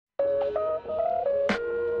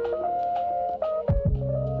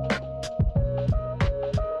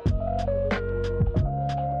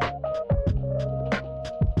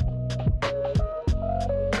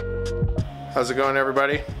How's it going,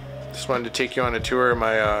 everybody? Just wanted to take you on a tour of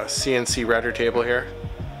my CNC router table here,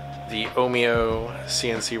 the Omio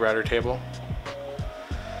CNC router table.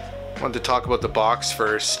 Wanted to talk about the box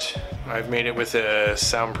first. I've made it with a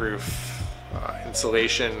soundproof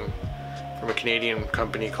insulation from a Canadian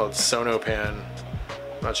company called Sonopan.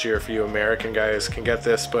 Not sure if you American guys can get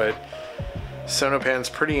this, but Sonopan's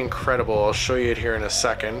pretty incredible. I'll show you it here in a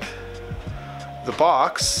second. The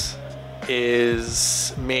box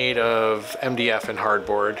is made of MDF and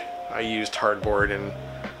hardboard. I used hardboard in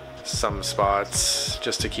some spots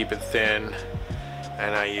just to keep it thin,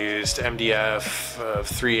 and I used MDF of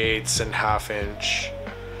 3/8 and 1/2 inch.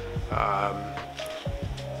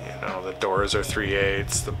 You know, the doors are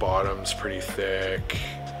 3/8, the bottom's pretty thick.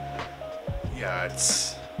 Yeah,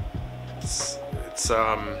 it's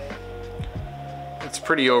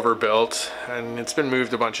pretty overbuilt, and it's been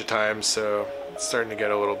moved a bunch of times, so it's starting to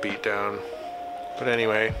get a little beat down. But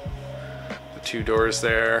anyway, the 2 doors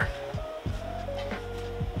there,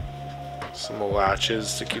 some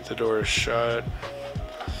latches to keep the doors shut.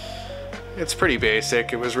 It's pretty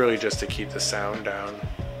basic. It was really just to keep the sound down.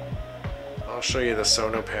 I'll show you the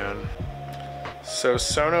Sonopan. So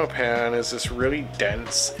Sonopan is this really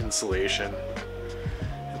dense insulation.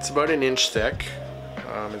 It's about 1 inch thick.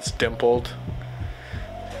 It's dimpled.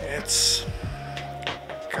 It's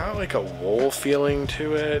got like a wool feeling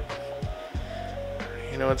to it.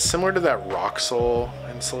 You know, it's similar to that Roxol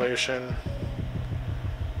insulation,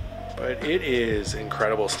 but it is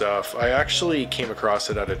incredible stuff. I actually came across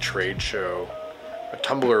it at a trade show. A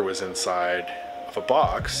tumbler was inside of a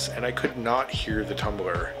box, and I could not hear the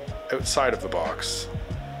tumbler outside of the box.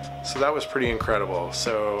 So that was pretty incredible.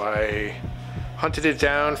 So I hunted it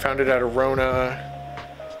down, found it at a Rona,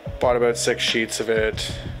 bought about 6 sheets of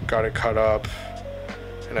it, got it cut up,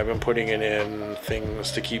 and I've been putting it in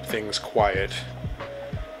things to keep things quiet.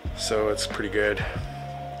 So it's pretty good.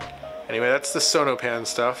 Anyway, that's the Sonopan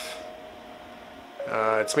stuff.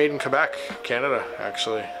 It's made in Quebec, Canada,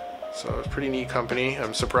 actually. So it's a pretty neat company.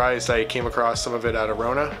 I'm surprised I came across some of it at a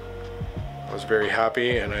Rona. I was very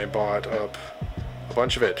happy, and I bought up a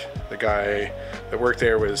bunch of it. The guy that worked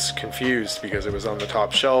there was confused because it was on the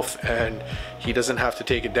top shelf, and he doesn't have to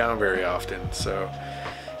take it down very often. So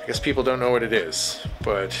I guess people don't know what it is,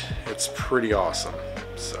 but it's pretty awesome.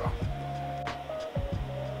 So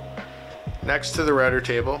next to the router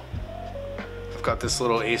table, I've got this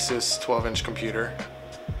little Asus 12-inch computer.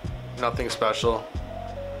 Nothing special.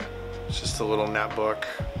 It's just a little netbook.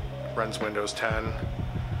 Runs Windows 10.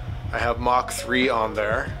 I have Mach 3 on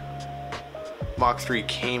there. Mach 3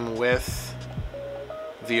 came with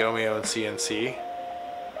the Omio and CNC.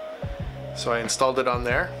 So I installed it on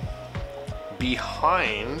there.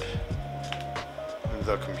 Behind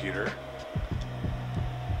the computer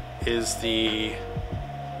is the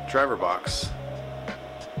driver box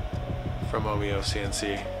from Omio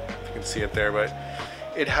CNC, if you can see it there, but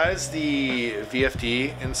it has the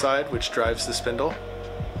VFD inside, which drives the spindle.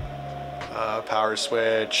 Power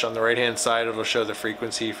switch. On the right hand side, it'll show the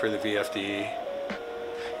frequency for the VFD.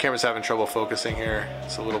 Camera's having trouble focusing here.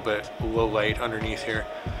 It's a little bit low light underneath here.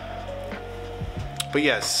 But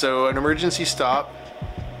yes, so an emergency stop,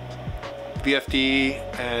 VFD,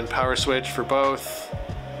 and power switch for both.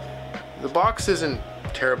 The box isn't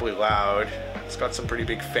terribly loud. It's got some pretty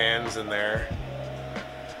big fans in there.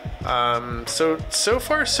 So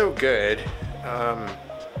far so good.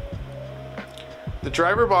 The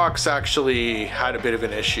driver box actually had a bit of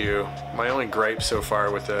an issue. My only gripe so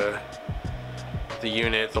far with the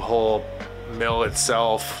unit, the whole mill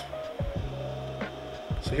itself.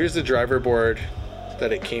 So here's the driver board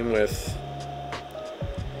that it came with,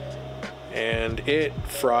 and it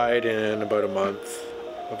fried in about a month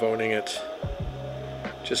of owning it.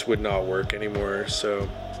 Just would not work anymore. So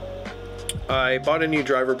I bought a new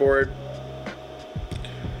driver board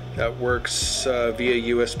that works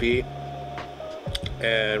via USB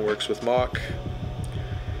and works with Mach,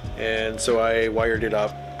 and so I wired it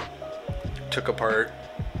up, took apart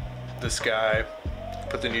this guy,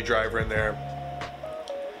 put the new driver in there,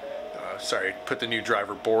 put the new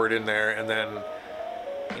driver board in there, and then,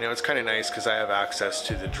 you know, it's kind of nice because I have access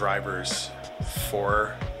to the drivers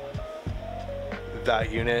for that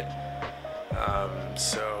unit.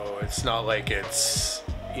 So it's not like it's,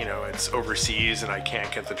 you know, it's overseas and I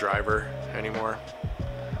can't get the driver anymore.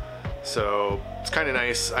 So it's kind of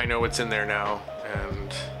nice. I know what's in there now,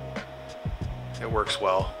 and it works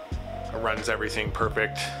well. It runs everything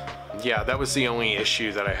perfect. yeah, that was the only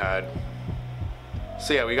issue that I had.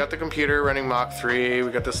 So yeah, we got the computer running Mach 3.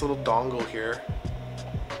 We got this little dongle here.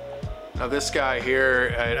 Now this guy here,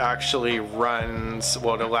 it actually runs,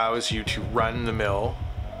 well, it allows you to run the mill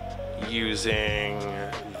using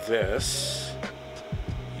this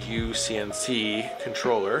CNC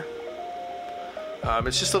controller.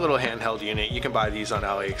 It's just a little handheld unit. You can buy these on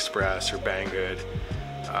AliExpress or Banggood.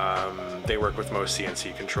 They work with most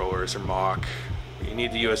CNC controllers or Mach. You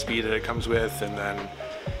need the USB that it comes with, and then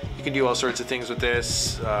you can do all sorts of things with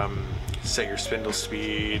this. Set your spindle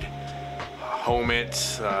speed, home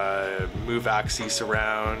it, move axes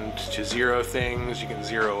around to zero things. You can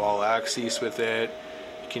zero all axes with it.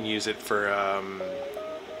 You can use it for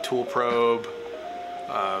tool probe.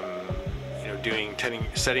 You know,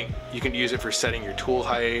 setting. You can use it for setting your tool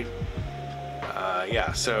height.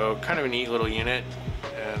 Yeah, so kind of a neat little unit.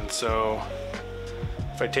 And so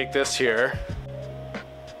if I take this here,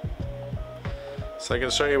 so I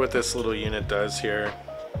can show you what this little unit does here.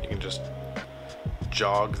 You can just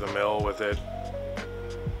jog the mill with it.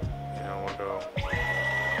 You know, we'll go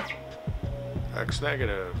X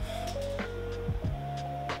negative.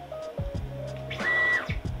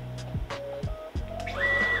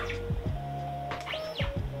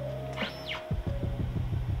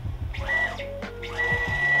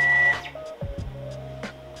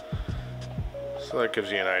 So that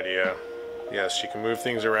gives you an idea. Yes, you can move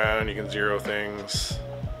things around, you can zero things.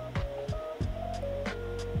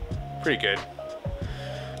 Pretty good.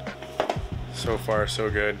 So far, so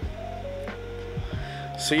good.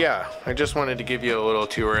 So yeah, I just wanted to give you a little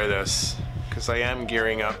tour of this, because I am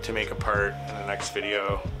gearing up to make a part in the next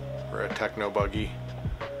video for a techno buggy,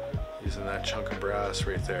 using that chunk of brass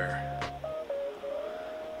right there.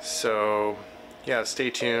 So yeah, stay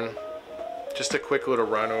tuned. Just a quick little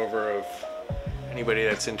run over of anybody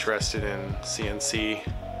that's interested in CNC.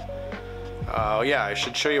 Yeah, I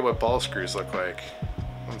should show you what ball screws look like.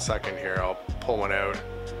 1 second here, I'll pull one out.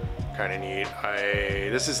 Kind of neat.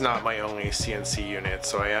 This is not my only CNC unit,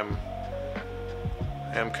 so I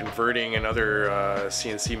am converting another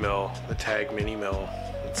CNC mill, the Tag Mini Mill.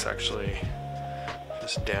 It's actually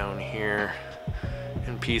just down here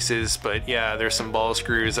in pieces, but yeah, there's some ball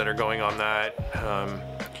screws that are going on that.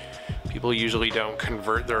 People usually don't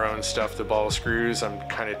convert their own stuff to ball screws. I'm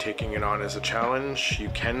kind of taking it on as a challenge. You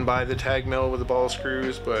can buy the tag mill with the ball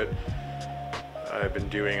screws, but I've been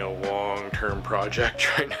doing a long-term project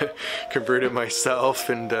trying to convert it myself,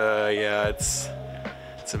 and yeah, it's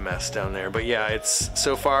a mess down there. But yeah,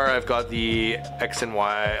 so far I've got the X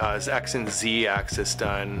and Z axis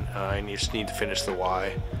done. I just need to finish the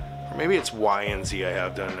Y, or maybe it's Y and Z I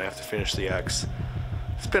have done. I have to finish the X.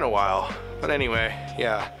 It's been a while, but anyway,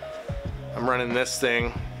 yeah. I'm running this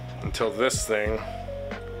thing until this thing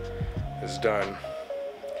is done.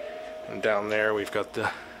 And down there we've got the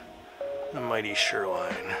mighty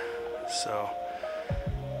Shoreline. So,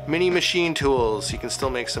 mini machine tools. You can still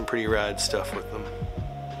make some pretty rad stuff with them.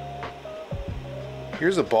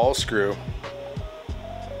 Here's a ball screw.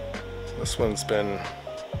 This one's been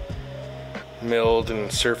milled and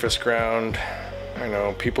surface ground. I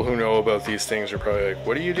know, people who know about these things are probably like,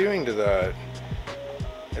 what are you doing to that?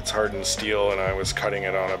 It's hardened steel, and I was cutting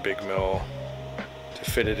it on a big mill to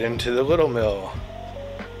fit it into the little mill.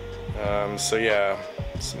 So yeah,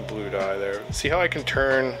 some blue dye there. See how I can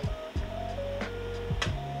turn?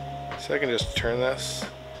 So I can just turn this.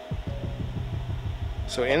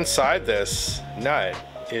 So inside this nut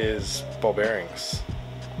is ball bearings.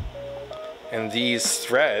 And these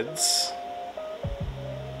threads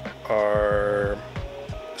are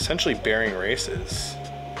essentially bearing races.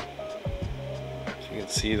 You can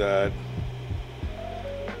see that.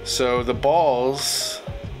 So the balls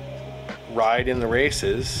ride in the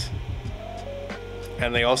races,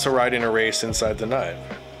 and they also ride in a race inside the nut.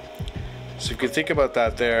 So if you think about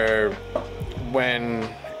that there, when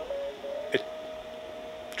it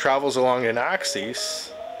travels along an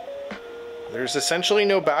axis, there's essentially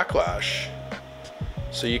no backlash.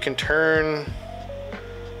 So you can turn,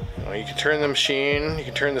 you can turn the machine, you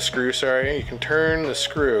can turn the screw, sorry, you can turn the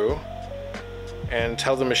screw and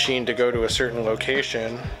tell the machine to go to a certain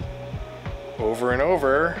location over and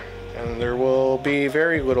over, and there will be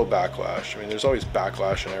very little backlash. I mean, there's always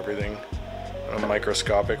backlash in everything on a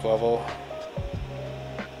microscopic level.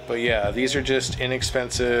 But yeah, these are just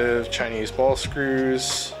inexpensive Chinese ball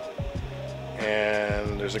screws,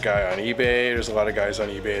 and there's a guy on eBay, there's a lot of guys on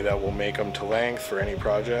eBay that will make them to length for any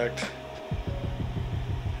project.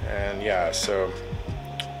 And yeah, so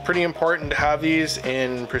pretty important to have these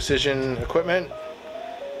in precision equipment.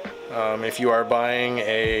 If you are buying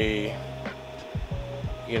a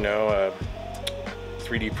 3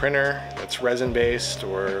 3D printer that's resin based,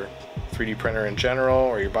 or 3D printer in general,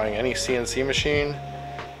 or you're buying any CNC machine,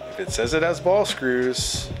 if it says it has ball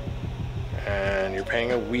screws and you're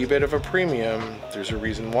paying a wee bit of a premium, there's a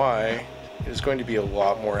reason why. It is going to be a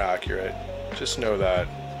lot more accurate. Just know that.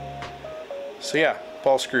 So yeah,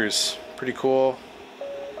 ball screws, pretty cool.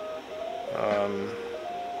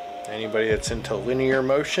 Anybody that's into linear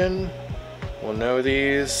motion will know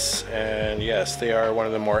these, and yes, they are one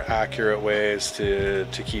of the more accurate ways to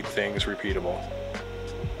keep things repeatable.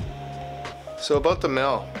 So about the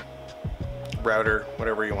mill, router,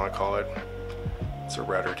 whatever you want to call it, it's a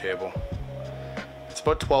router table. It's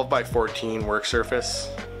about 12 by 14 work surface.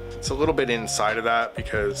 It's a little bit inside of that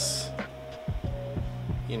because,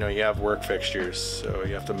 you know, you have work fixtures, so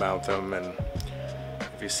you have to mount them, and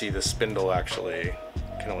if you see, the spindle actually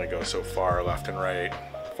can only go so far left and right,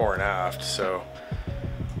 fore and aft. So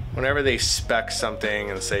whenever they spec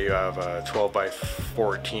something and say you have a 12 by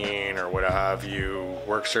 14 or what have you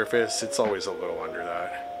work surface, it's always a little under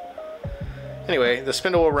that. Anyway, the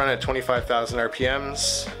spindle will run at 25,000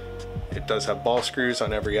 RPMs. It does have ball screws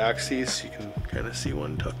on every axis. You can kind of see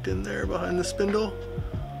one tucked in there behind the spindle.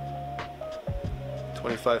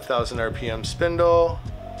 25,000 RPM spindle.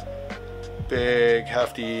 Big,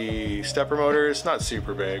 hefty stepper motors. Not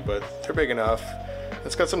super big, but they're big enough.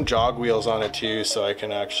 It's got some jog wheels on it too, so I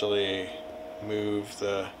can actually move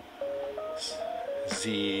the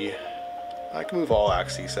Z. I can move all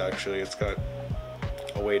axes actually. It's got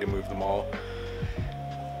a way to move them all.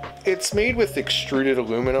 It's made with extruded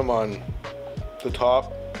aluminum on the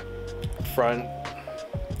top, front.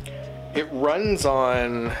 It runs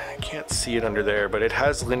on, I can't see it under there, but it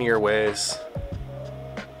has linear ways,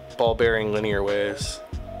 ball bearing linear ways.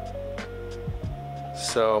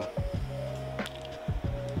 So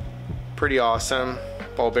pretty awesome.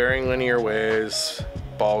 Ball bearing linear ways,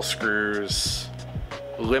 ball screws,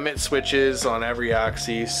 limit switches on every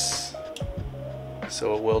axis,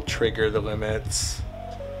 so it will trigger the limits.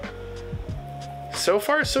 So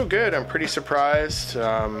far so good. I'm pretty surprised.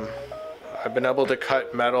 I've been able to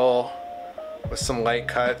cut metal with some light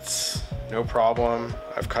cuts, no problem.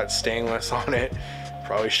 I've cut stainless on it.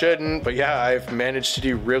 Probably shouldn't, but yeah, I've managed to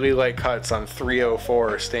do really light cuts on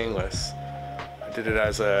 304 stainless. I did it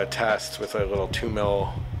as a test with a little 2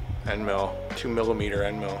 millimeter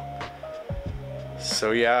end mill.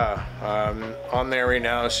 So yeah, on there right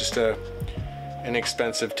now it's just a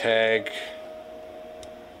inexpensive tag,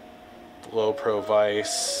 low pro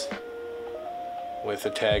vise with a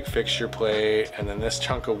tag fixture plate, and then this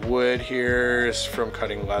chunk of wood here is from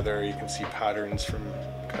cutting leather. You can see patterns from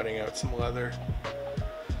cutting out some leather.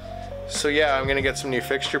 So yeah, I'm gonna get some new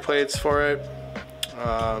fixture plates for it,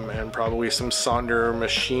 and probably some Sonder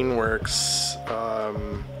Machine Works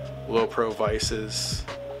low pro vices.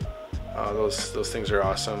 Those things are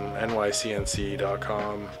awesome.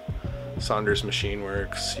 nycnc.com. Sonder's Machine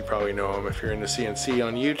Works. You probably know them if you're into CNC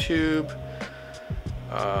on YouTube.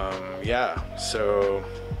 Yeah, so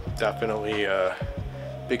definitely a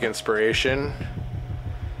big inspiration.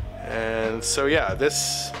 And so yeah,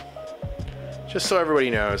 this, just so everybody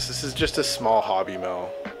knows, this is just a small hobby mill.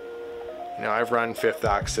 You know, I've run 5th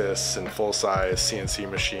axis and full-size CNC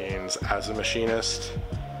machines as a machinist,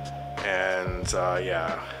 and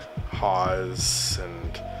yeah, Haas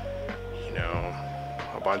and, you know,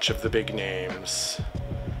 a bunch of the big names.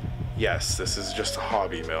 Yes, this is just a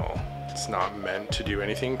hobby mill. It's not meant to do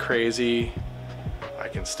anything crazy. I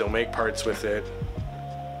can still make parts with it.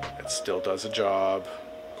 It still does a job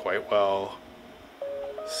quite well.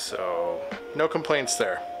 So, no complaints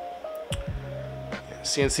there.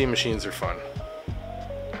 CNC machines are fun.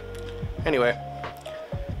 Anyway,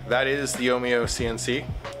 that is the Omio CNC.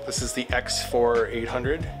 This is the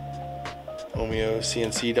X4800.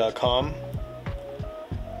 OmioCNC.com.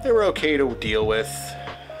 They were okay to deal with.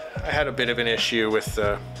 I had a bit of an issue with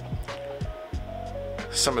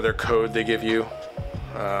some of their code they give you,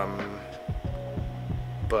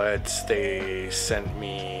 but they sent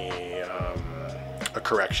me a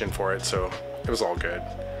correction for it, so it was all good.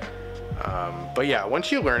 But yeah,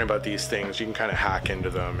 once you learn about these things, you can kind of hack into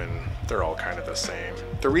them, and they're all kind of the same.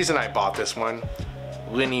 The reason I bought this one,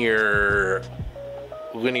 linear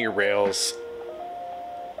rails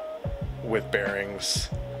with bearings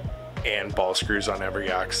and ball screws on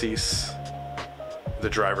every axis. The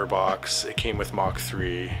driver box, it came with Mach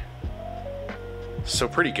 3, so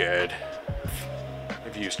pretty good.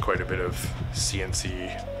 I've used quite a bit of CNC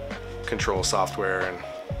control software, and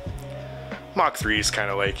Mach 3 is kind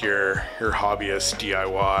of like your hobbyist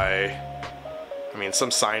DIY. I mean, some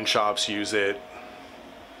sign shops use it.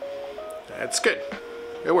 It's good.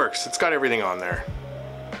 It works. It's got everything on there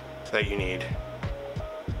that you need.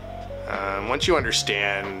 Once you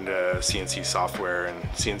understand CNC software and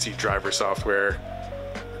CNC driver software,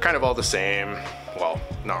 they're kind of all the same. Well,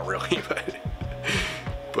 not really,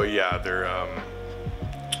 but yeah, they're a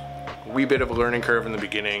wee bit of a learning curve in the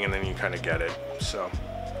beginning, and then you kind of get it. So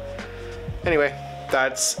anyway,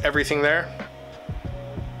 that's everything there.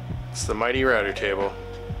 It's the mighty router table.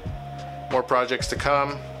 More projects to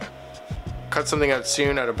come. Cut something out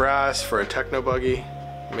soon out of brass for a techno buggy.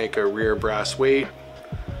 Make a rear brass weight.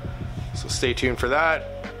 So stay tuned for that,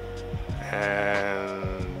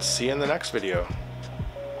 and see you in the next video.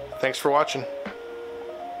 Thanks for watching.